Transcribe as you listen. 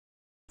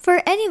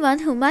For anyone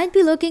who might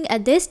be looking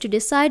at this to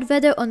decide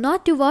whether or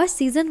not to watch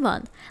season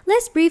 1,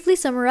 let's briefly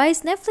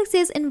summarize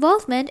Netflix's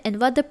involvement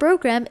and what the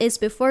program is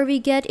before we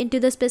get into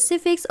the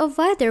specifics of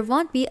why there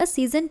won't be a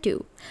season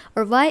 2,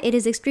 or why it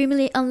is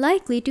extremely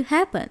unlikely to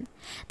happen.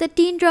 The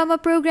teen drama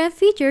program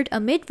featured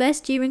a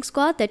Midwest cheering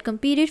squad that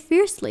competed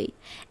fiercely.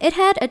 It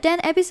had a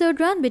 10-episode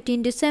run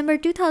between December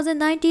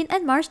 2019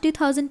 and March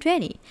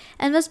 2020,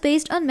 and was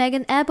based on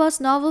Megan Abbott's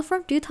novel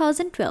from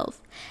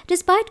 2012.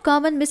 Despite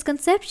common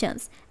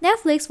misconceptions,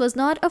 Netflix was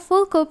not a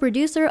full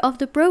co-producer of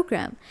the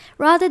program.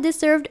 Rather, they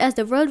served as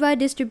the worldwide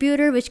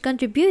distributor, which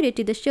contributed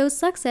to the show's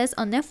success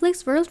on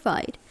Netflix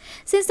worldwide.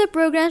 Since the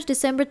program's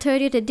December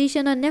 30th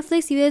edition on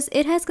Netflix US,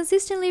 it has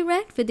consistently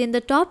ranked within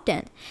the top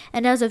 10,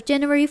 and as of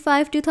January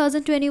 5,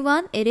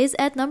 2021, it is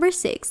at number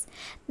 6.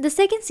 The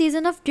second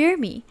season of Dear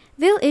Me.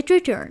 Will it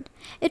return?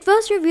 It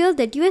was revealed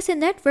that USA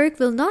Network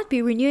will not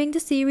be renewing the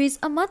series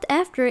a month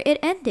after it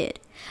ended.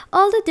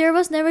 Although there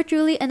was never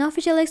truly an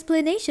official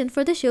explanation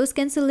for the show's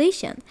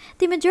cancellation,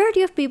 the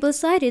majority of people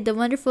cited the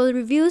wonderful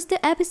reviews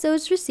the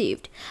episodes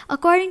received.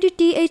 According to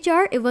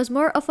THR, it was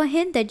more of a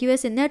hint that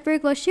USA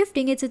Network was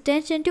shifting its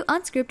attention to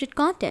unscripted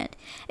content.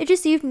 It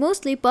received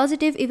mostly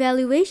positive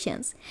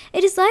evaluations.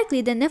 It is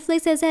likely that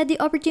Netflix has had the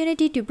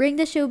opportunity to bring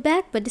the show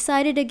back but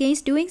decided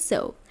against doing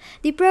so.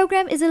 The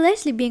program is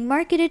allegedly being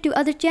marketed to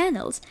other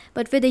channels,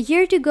 but with a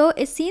year to go,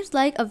 it seems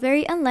like a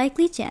very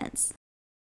unlikely chance.